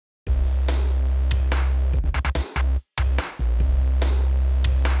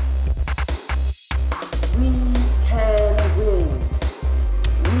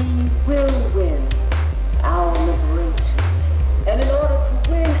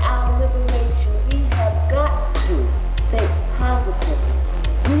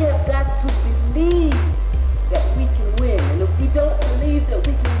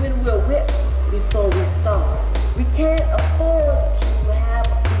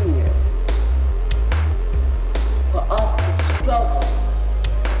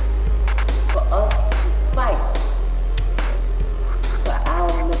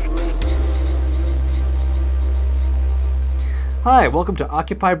Hi, welcome to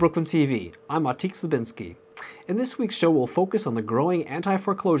Occupy Brooklyn TV. I'm Atik Slabinski. In this week's show, we'll focus on the growing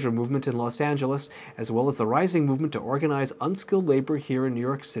anti-foreclosure movement in Los Angeles, as well as the rising movement to organize unskilled labor here in New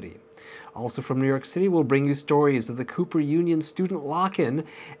York City. Also from New York City, we'll bring you stories of the Cooper Union student lock-in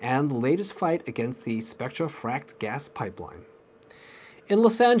and the latest fight against the Spectra fracked-gas pipeline. In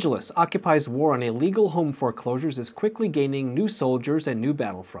Los Angeles, Occupy's war on illegal home foreclosures is quickly gaining new soldiers and new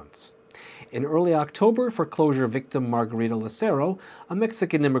battlefronts. In early October, foreclosure victim Margarita Lucero, a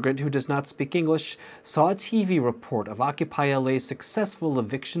Mexican immigrant who does not speak English, saw a TV report of Occupy LA's successful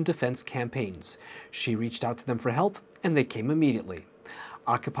eviction defense campaigns. She reached out to them for help, and they came immediately.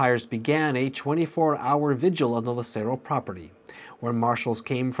 Occupiers began a 24-hour vigil on the Lucero property. When marshals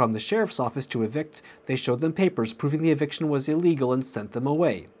came from the sheriff's office to evict, they showed them papers proving the eviction was illegal and sent them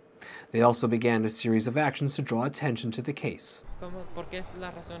away. They also began a series of actions to draw attention to the case. ¿Por qué es la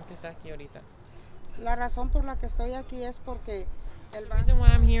razón que está aquí ahorita? La razón por la que estoy aquí es porque el The reason why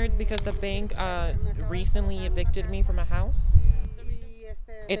I'm here is because the bank recently evicted me from a house.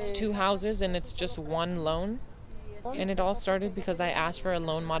 It's two houses and it's just one loan. And it all started because I asked for a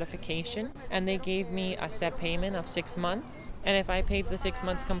loan modification and they gave me a set payment of 6 months. And if I paid the 6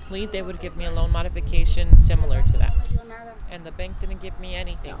 months complete, they would give me a loan modification similar to that. And the bank didn't give me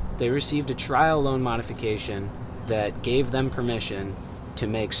anything. They received a trial loan modification that gave them permission to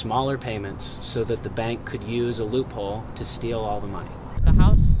make smaller payments so that the bank could use a loophole to steal all the money. The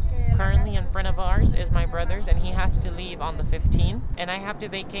house currently in front of ours is my brother's and he has to leave on the 15th and I have to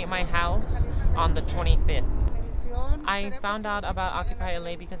vacate my house on the 25th. I found out about Occupy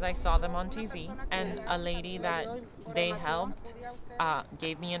LA because I saw them on TV and a lady that they helped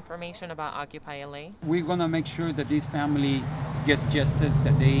gave me information about Occupy LA. We're going to make sure that this family gets justice,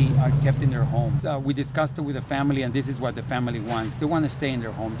 that they are kept in their homes. We discussed it with the family and this is what the family wants. They want to stay in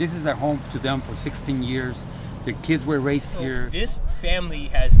their home. This is their home to them for 16 years. Their kids were raised here. This family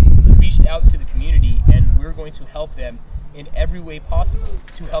has reached out to the community and we're going to help them in every way possible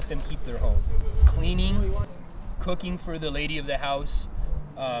to help them keep their home. Cleaning, cooking for the lady of the house,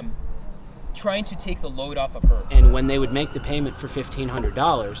 trying to take the load off of her. And when they would make the payment for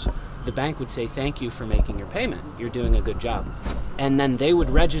 $1,500, the bank would say, "Thank you for making your payment. You're doing a good job." And then they would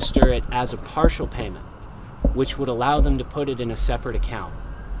register it as a partial payment, which would allow them to put it in a separate account.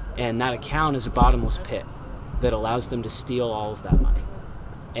 And that account is a bottomless pit that allows them to steal all of that money.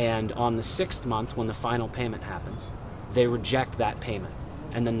 And on the 6th month, when the final payment happens, they reject that payment.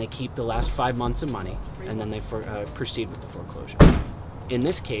 And then they keep the last 5 months of money, and then they proceed with the foreclosure. In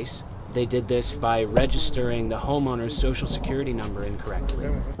this case, they did this by registering the homeowner's social security number incorrectly.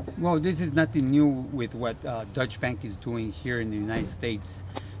 Well, this is nothing new with what Deutsche Bank is doing here in the United States.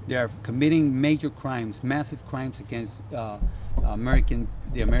 They are committing major crimes, massive crimes against the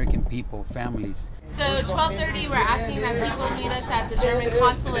American people, families. So 12:30, we're asking that people meet us at the German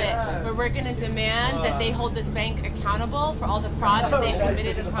consulate, where we're going to demand that they hold this bank accountable for all the fraud that they've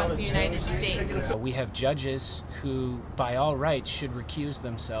committed across the United States. We have judges who, by all rights, should recuse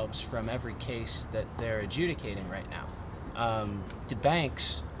themselves from every case that they're adjudicating right now. The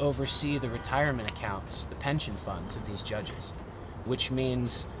banks oversee the retirement accounts, the pension funds of these judges, which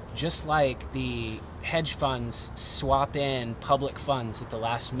means just like the hedge funds swap in public funds at the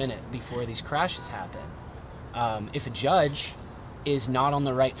last minute before these crashes happen, if a judge is not on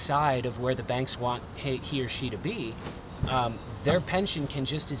the right side of where the banks want he or she to be, their pension can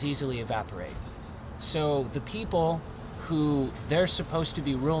just as easily evaporate. So the people who they're supposed to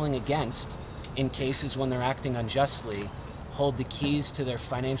be ruling against in cases when they're acting unjustly hold the keys to their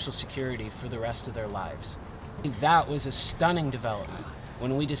financial security for the rest of their lives. That was a stunning development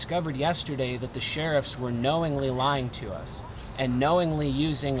when we discovered yesterday that the sheriffs were knowingly lying to us and knowingly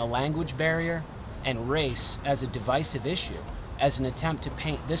using a language barrier and race as a divisive issue, as an attempt to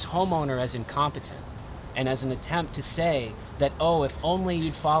paint this homeowner as incompetent, and as an attempt to say that, oh, if only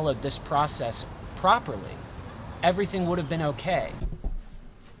you'd followed this process properly, everything would have been okay.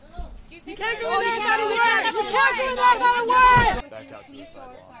 Excuse me? You can't go in there, that is right! You can't go in there, that is right! Back out to the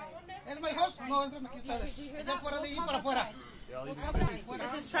sidewalk.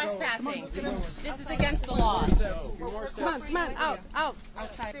 This is trespassing. This is against the law. Come on, out.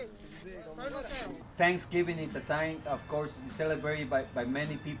 Outside. Thanksgiving is a time, of course, celebrated by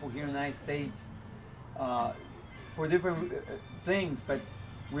many people here in the United States for different things, but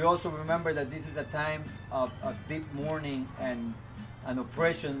we also remember that this is a time of deep mourning and an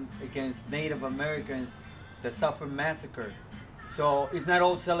oppression against Native Americans that suffered massacre. So it's not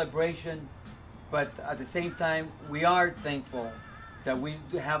all celebration, but at the same time, we are thankful that we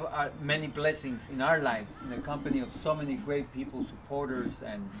have many blessings in our lives, in the company of so many great people, supporters,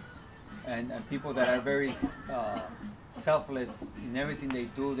 and people that are very selfless in everything they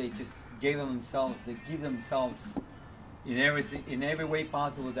do. They just give themselves in everything, in every way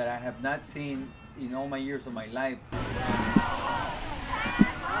possible that I have not seen in all my years of my life.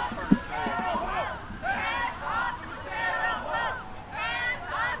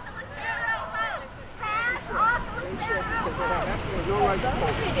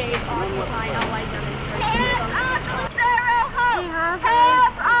 Today's Occupy LA demonstration. He has a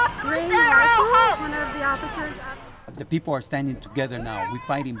green rifle. One of the officers. The people are standing together now. We're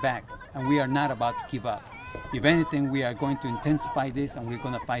fighting back, and we are not about to give up. If anything, we are going to intensify this, and we're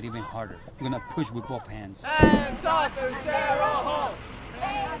going to fight even harder. We're going to push with both hands. Hands off Erects!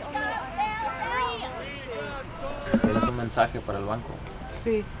 ¿Tienes un mensaje para el banco?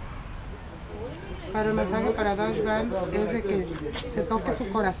 Sí. Para el mensaje para Dash Band es de que se toque su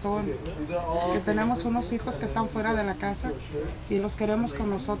corazón, que tenemos unos hijos que están fuera de la casa y los queremos con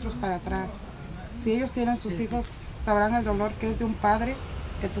nosotros para atrás. Si ellos tienen sus hijos, sabrán el dolor que es de un padre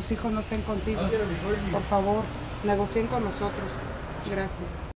que tus hijos no estén contigo. Por favor, negocien con nosotros. Gracias.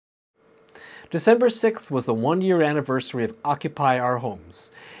 December 6th was the one-year anniversary of Occupy Our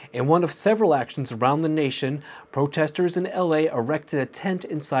Homes. In one of several actions around the nation, protesters in LA erected a tent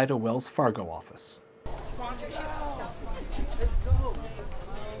inside a Wells Fargo office.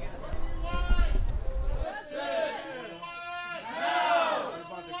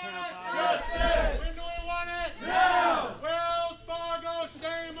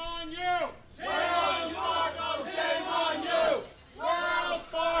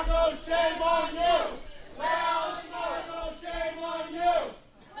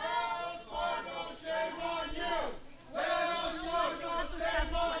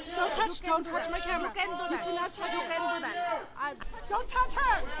 Don't touch my camera. You cannot touch her. Don't touch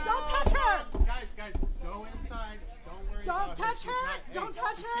her. Don't touch her. Guys, go inside. Don't worry. Don't touch her. Don't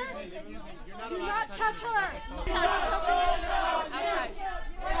touch her. Do not touch her. Outside.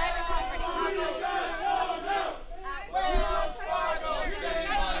 Private property.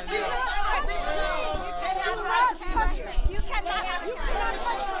 You cannot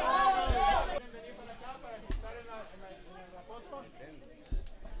touch her.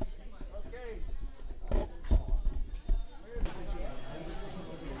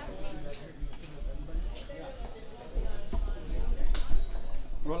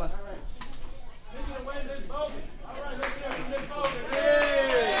 Rola.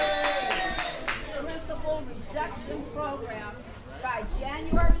 Principal reduction program by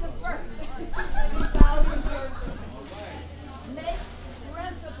January the 1st, 2013. Make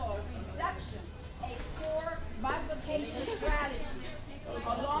principal reduction a core modification strategy,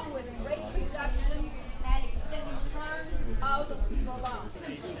 along with rate reduction and extending terms of the loan.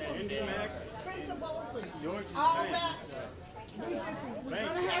 Principals, all that. We're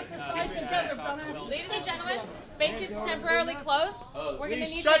gonna have to fight together. Ladies and gentlemen, bank is temporarily closed. We're gonna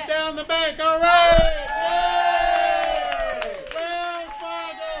need shut to down the bank. All right. Wells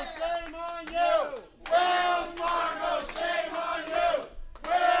Fargo, shame on you. Wells Fargo, shame on you.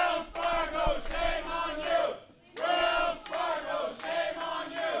 Wells Fargo, shame on you. Wells Fargo, shame on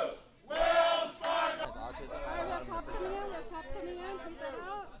you. Wells Fargo. All right, we have cops coming in. Tweet that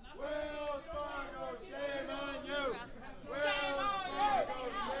out. Wells Fargo, shame on you.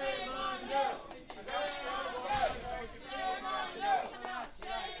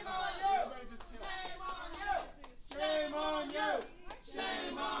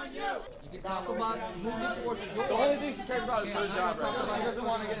 Talk about moving towards the door. The only thing she cares about is her job right now. She doesn't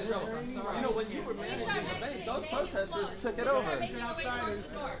want to get in trouble. You know, when you were managing the bank, those protesters took it over.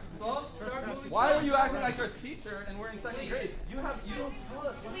 Why are you acting like you're a teacher and we're in second grade? You don't tell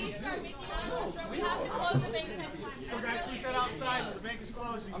us what to do. please start making your way towards the door. We have to close the bank temporarily. So guys, please head outside. The bank is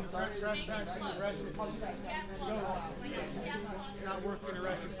closed. You can trespassing, arrested. It's not worth getting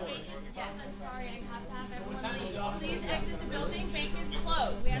arrested for. Yes, I'm sorry. I have to have everyone leave. Please exit the building. Bank is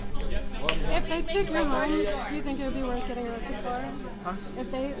closed. We have to close. If they took your home, do you think it would be worth getting arrested for? Huh?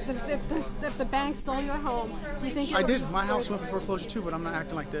 If the bank stole your home, do you think? I did. My house went for foreclosure too, but I'm not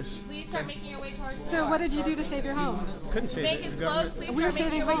acting like this. Please start making your way towards the So door. what did you do to save your home? Couldn't save Bank it. is The closed. government. Please We are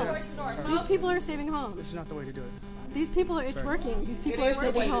start making saving your way homes. towards the door. These people are saving homes. This is not the way to do it. These people are, it's working. These people are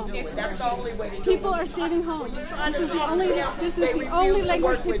saving homes. That's the only way to do it. People are saving homes. This is the only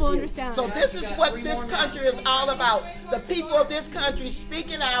language people understand. So this is what this country is all about. The people of this country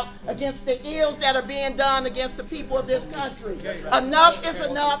speaking out against the ills that are being done against the people of this country. Enough is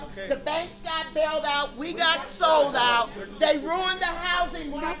enough. The banks got bailed out. We got sold out. They ruined the housing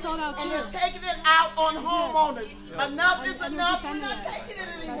market. got sold out and too. they're taking it out on homeowners. Enough is enough. We're not taking it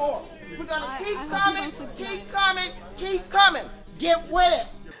anymore. We're going to keep coming, keep coming, keep coming. Get with it.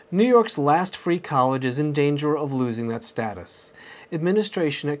 New York's last free college is in danger of losing that status.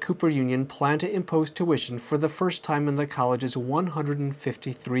 Administration at Cooper Union planned to impose tuition for the first time in the college's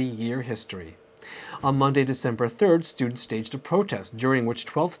 153-year history. On Monday, December 3rd, students staged a protest during which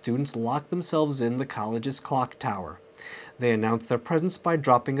 12 students locked themselves in the college's clock tower. They announced their presence by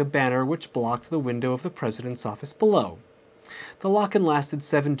dropping a banner which blocked the window of the president's office below. The lock-in lasted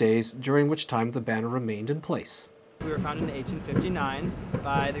 7 days, during which time the banner remained in place. We were founded in 1859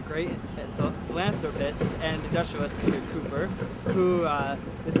 by the great philanthropist and industrialist Picket Cooper, who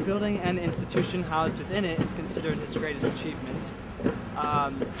this building and the institution housed within it is considered his greatest achievement.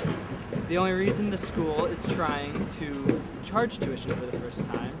 The only reason the school is trying to charge tuition for the first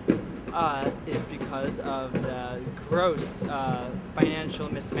time is because of the gross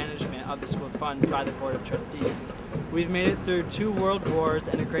financial mismanagement of the school's funds by the Board of Trustees. We've made it through 2 world wars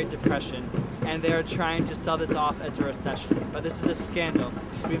and a Great Depression, and they are trying to sell this off as a recession. But this is a scandal.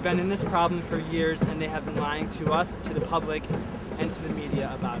 We've been in this problem for years, and they have been lying to us, to the public, and to the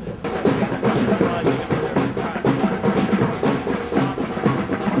media about it.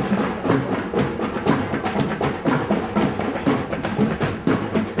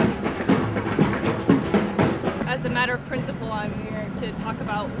 As a matter of principle, I'm here to talk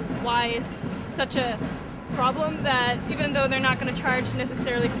about why it's such a problem that even though they're not going to charge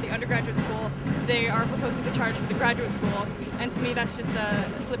necessarily for the undergraduate school, they are proposing to charge for the graduate school. And to me, that's just a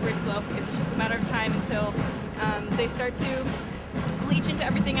slippery slope, because it's just a matter of time until they start to leach into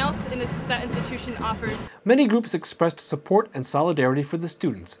everything else that institution offers. Many groups expressed support and solidarity for the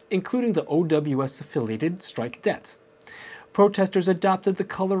students, including the OWS-affiliated Strike Debt. Protesters adopted the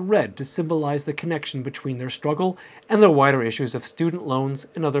color red to symbolize the connection between their struggle and the wider issues of student loans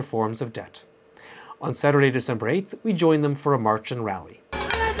and other forms of debt. On Saturday, December 8th, we joined them for a march and rally.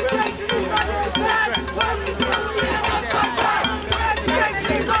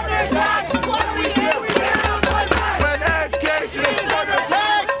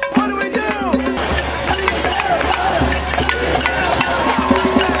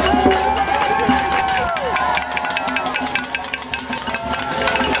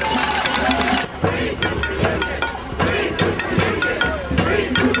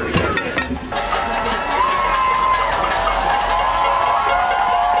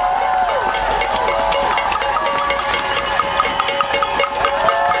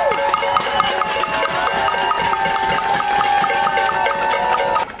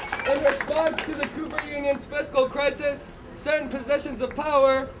 Certain positions of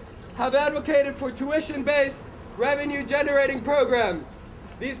power have advocated for tuition-based, revenue-generating programs.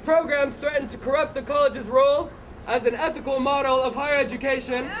 These programs threaten to corrupt the college's role as an ethical model of higher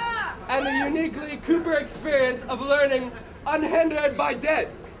education and the uniquely Cooper experience of learning unhindered by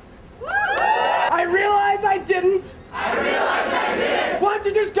debt. I realize I didn't want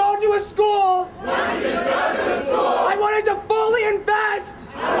to just go to a school. I wanted to fully invest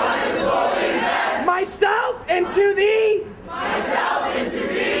myself into the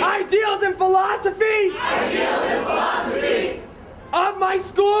ideals and philosophy of my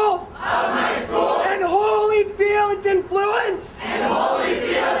school and wholly feel its influence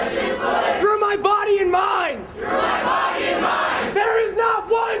through my body and mind. There is not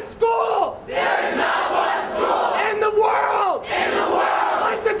one school in the world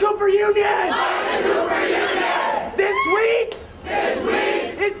like the Cooper Union. This week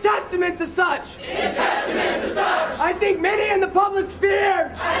is testament to such. I think many in the public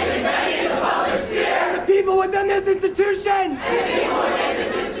sphere and the people within this institution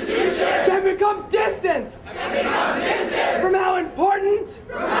can become distanced from how important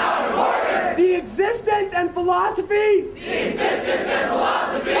the existence and philosophy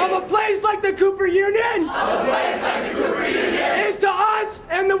of a place like the Cooper Union is to us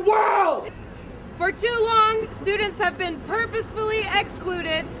and the world. For too long, students have been purposefully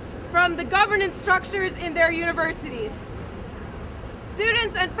excluded from the governance structures in their universities.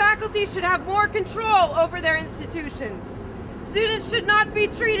 Students and faculty should have more control over their institutions. Students should not be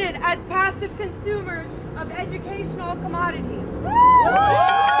treated as passive consumers of educational commodities.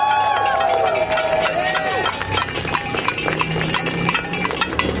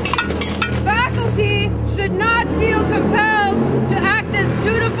 Faculty should not feel compelled to act as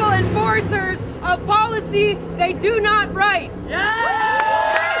dutiful enforcers of policy they do not write.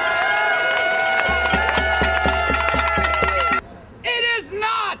 It is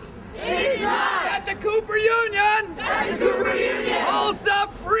not that the Cooper Union holds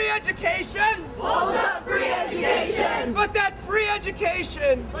up free education, but that free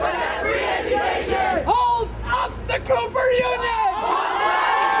education holds up the Cooper Union.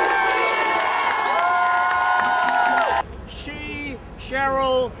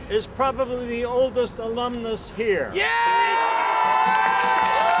 Cheryl is probably the oldest alumnus here.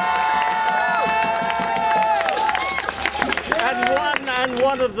 And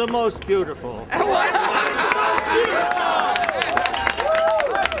one of the most beautiful.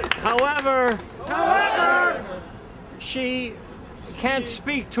 However, she can't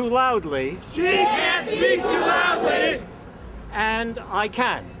speak too loudly. And I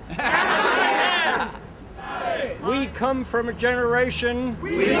can. We come from a generation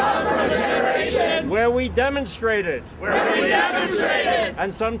where we demonstrated.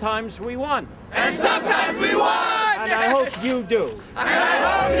 And sometimes we won. And I hope you do.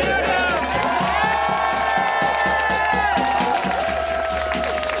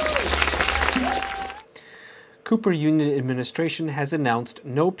 Cooper Union Administration has announced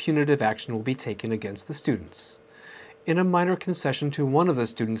no punitive action will be taken against the students. In a minor concession to one of the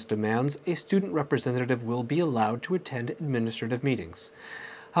students' demands, a student representative will be allowed to attend administrative meetings.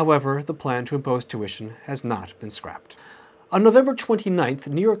 However, the plan to impose tuition has not been scrapped. On November 29th,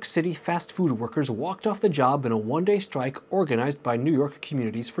 New York City fast food workers walked off the job in a one-day strike organized by New York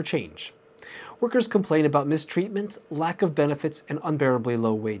Communities for Change. Workers complain about mistreatment, lack of benefits, and unbearably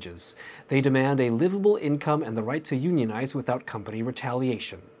low wages. They demand a livable income and the right to unionize without company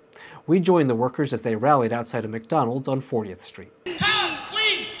retaliation. We joined the workers as they rallied outside a McDonald's on 40th Street. We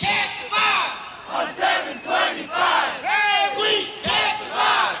can't survive on 725. And we can't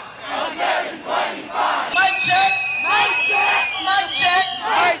survive on 725. Mic check. Mic check. Mic check.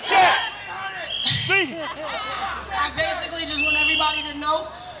 Mic check. I basically just want everybody to know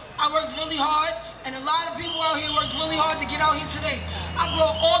I worked really hard, and a lot of people out here worked really hard to get out here today. I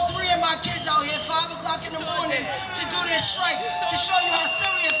brought all 3 of my kids out here 5 o'clock in the morning to do this strike, to show you how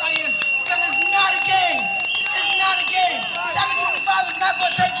serious I am, because it's not a game. It's not a game. 725 is not going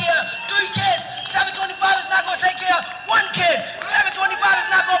to take care of 3 kids. 725 is not going to take care of 1 kid. 725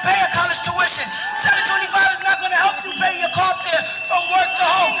 is not going to pay a college tuition. 725 is not going to help you pay your car fare from work to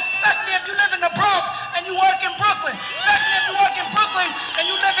home, especially if you live in the Bronx and you work in Brooklyn, especially if you work in Brooklyn and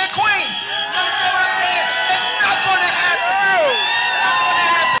you live in Queens. You understand what I'm saying? It's not going to happen. It's not going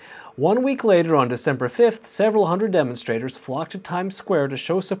to happen. 1 week later, on December 5th, several hundred demonstrators flocked to Times Square to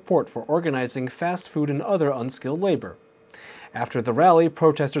show support for organizing fast food and other unskilled labor. After the rally,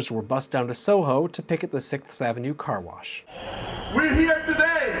 protesters were bussed down to Soho to picket the 6th Avenue car wash. We're here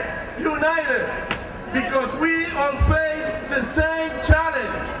today, united, because we all face the same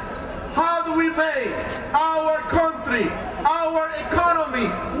challenge. How do we make our country, our economy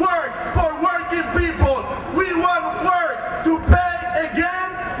work for working people? We want work to pay again.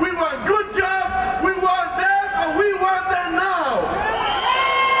 We want good jobs. We want them, and we want them now.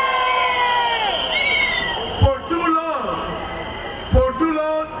 For too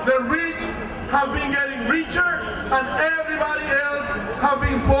long, the rich have been getting richer, and everybody else have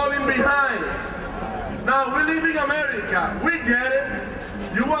been falling behind. Now, we live in America. We get it.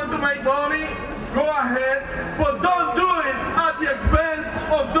 You want to make money? Go ahead, but don't do it at the expense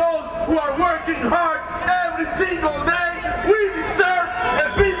of those who are working hard every single day. We deserve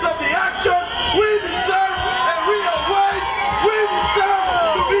a piece of the action. We deserve a real wage. We deserve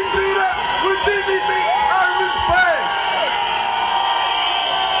to be treated with dignity and respect.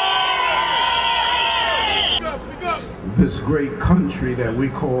 This great country that we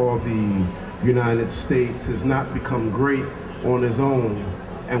call the United States has not become great on its own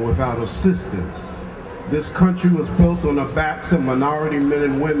and without assistance. This country was built on the backs of minority men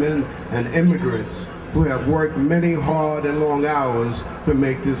and women and immigrants who have worked many hard and long hours to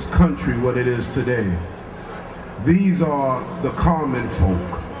make this country what it is today. These are the common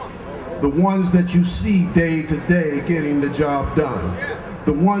folk, the ones that you see day to day getting the job done,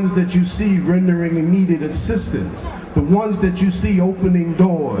 the ones that you see rendering needed assistance, the ones that you see opening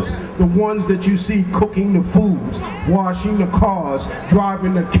doors, the ones that you see cooking the foods, washing the cars,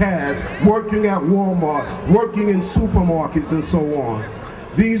 driving the cabs, working at Walmart, working in supermarkets, and so on.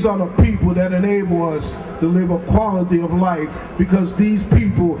 These are the people that enable us to live a quality of life, because these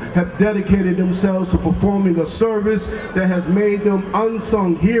people have dedicated themselves to performing a service that has made them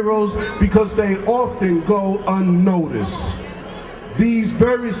unsung heroes, because they often go unnoticed. These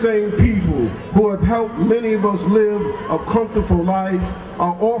very same people who have helped many of us live a comfortable life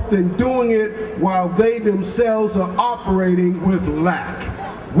are often doing it while they themselves are operating with lack,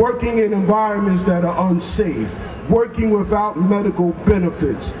 working in environments that are unsafe, working without medical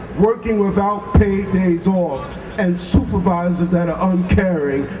benefits, working without paid days off, and supervisors that are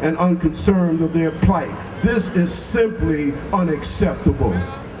uncaring and unconcerned of their plight. This is simply unacceptable.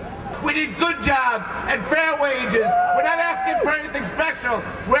 We need good jobs and fair wages. We're not asking for anything special.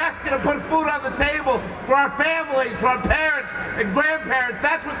 We're asking to put food on the table for our families, for our parents and grandparents.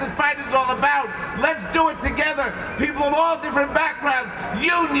 That's what this fight is all about. Let's do it together. People of all different backgrounds,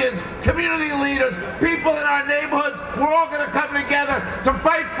 unions, community leaders, people in our neighborhoods, we're all going to come together to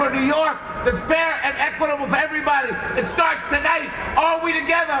fight for New York that's fair and equitable for everybody. It starts tonight. Are we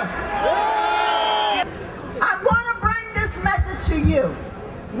together? I want to bring this message to you.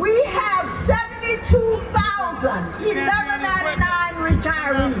 We have 72,000 $11.99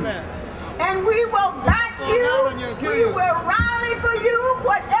 retirees. And we will back you. We will rally for you.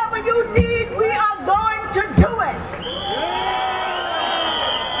 Whatever you need, we are going to do it.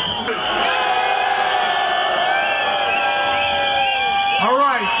 All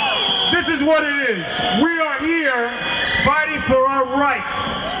right, this is what it is. We are here fighting for our rights.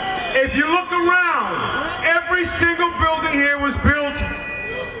 If you look around, every single building here was built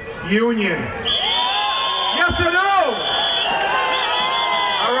union. Yes or no?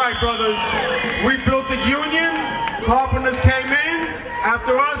 All right, brothers. We built the union. Carpenters came in.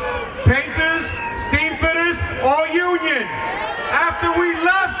 After us, painters, steam fitters, all union. After we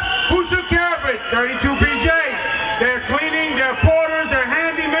left, who took care of it? 32 BJ. They're cleaning, they're porters, they're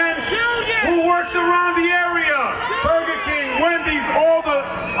handymen. Who works around the area? Burger King, Wendy's, all the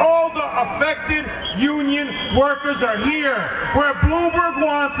affected union workers are here. Where Bloomberg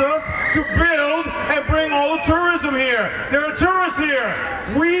wants us to build and bring all the tourism here. There are tourists here.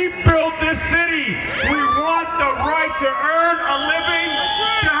 We built this city. We want the right to earn a living,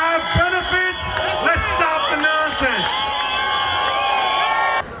 to have benefits. Let's stop the nonsense.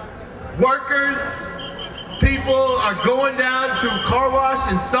 Workers, people are going down to car wash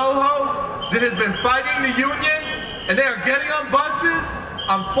in Soho that has been fighting the union, and they are getting on buses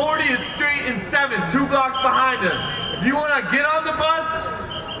on 40th Street and 7th, 2 blocks behind us. If you want to get on the bus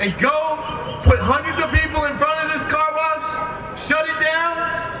and go put hundreds of people in front of this car wash, shut it down,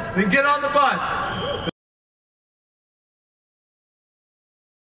 then get on the bus.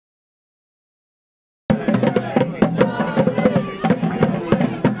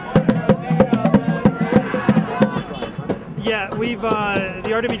 Yeah, the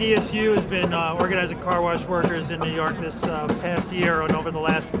RWDSU has been organizing car wash workers in New York this past year, and over the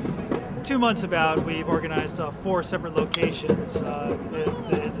last 2 months we've organized 4 separate locations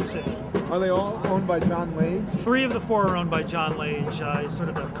in the city. Are they all owned by John Lage? 3 of the 4 are owned by John Lage. He's sort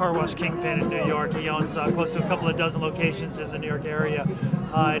of the car wash kingpin in New York. He owns close to a couple of dozen locations in the New York area,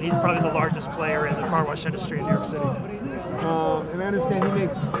 and he's probably the largest player in the car wash industry in New York City. And I understand he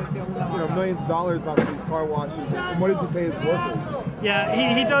makes millions of dollars off of these car washes. And what does he pay his workers? Yeah,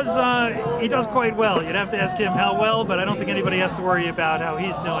 he does quite well. You'd have to ask him how well, but I don't think anybody has to worry about how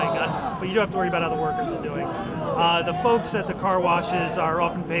he's doing. But you do have to worry about how the workers are doing. The folks at the car washes are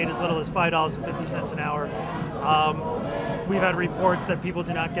often paid as little as $5.50 an hour. We've had reports that people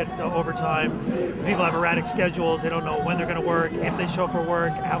do not get overtime. People have erratic schedules. They don't know when they're going to work, if they show up for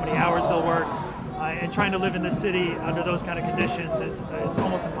work, how many hours they'll work. And trying to live in the city under those kind of conditions is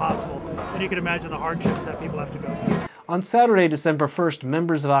almost impossible. And you can imagine the hardships that people have to go through. On Saturday, December 1st,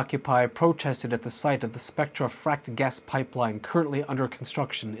 members of Occupy protested at the site of the Spectra fracked-gas pipeline currently under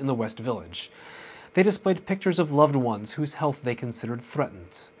construction in the West Village. They displayed pictures of loved ones whose health they considered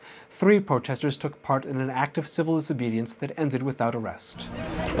threatened. 3 protesters took part in an act of civil disobedience that ended without arrest.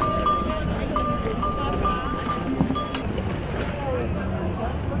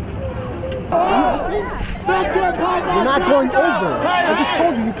 You're not going over. I just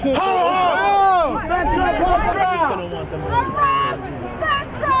told you can't go over.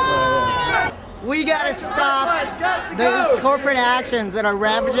 We gotta stop those corporate actions that are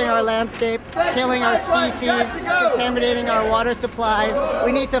ravaging our landscape, killing our species, contaminating our water supplies.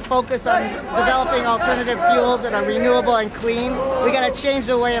 We need to focus on developing alternative fuels that are renewable and clean. We gotta change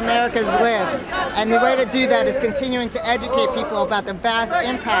the way Americans live. And the way to do that is continuing to educate people about the vast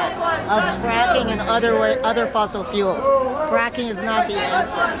impacts of fracking and other fossil fuels. Fracking is not the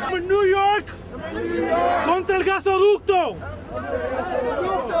answer. New York, contra el gasoducto.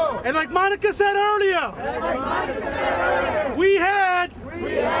 And like Monica said earlier, we had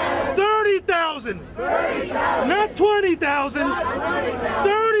 30,000, not 20,000,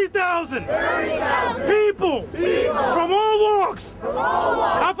 30,000 people from all walks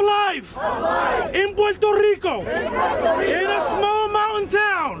of life in Puerto Rico, in a small mountain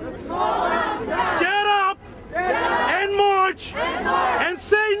town. Get up and march and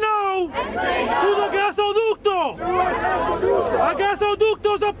say no to the gasoducto. A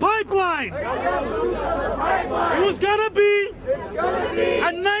gasoducto is a pipeline. It was gonna be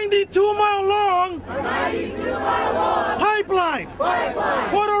a 92-mile long pipeline.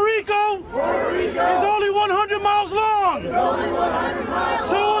 Puerto Rico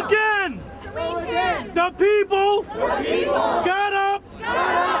people got up,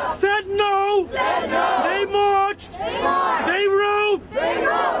 said no, they marched, they wrote,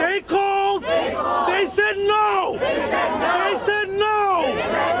 they called, they said no, they said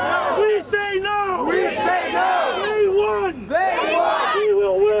no, we say no, they won, we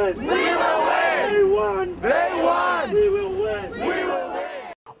will win, they won, we will win.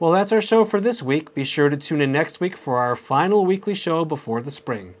 Well, that's our show for this week. Be sure to tune in next week for our final weekly show before the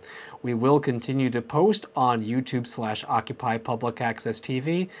spring. We will continue to post on YouTube/Occupy Public Access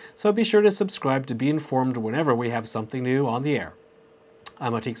TV, so be sure to subscribe to be informed whenever we have something new on the air.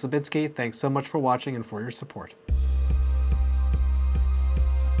 I'm Atik Slabinski. Thanks so much for watching and for your support.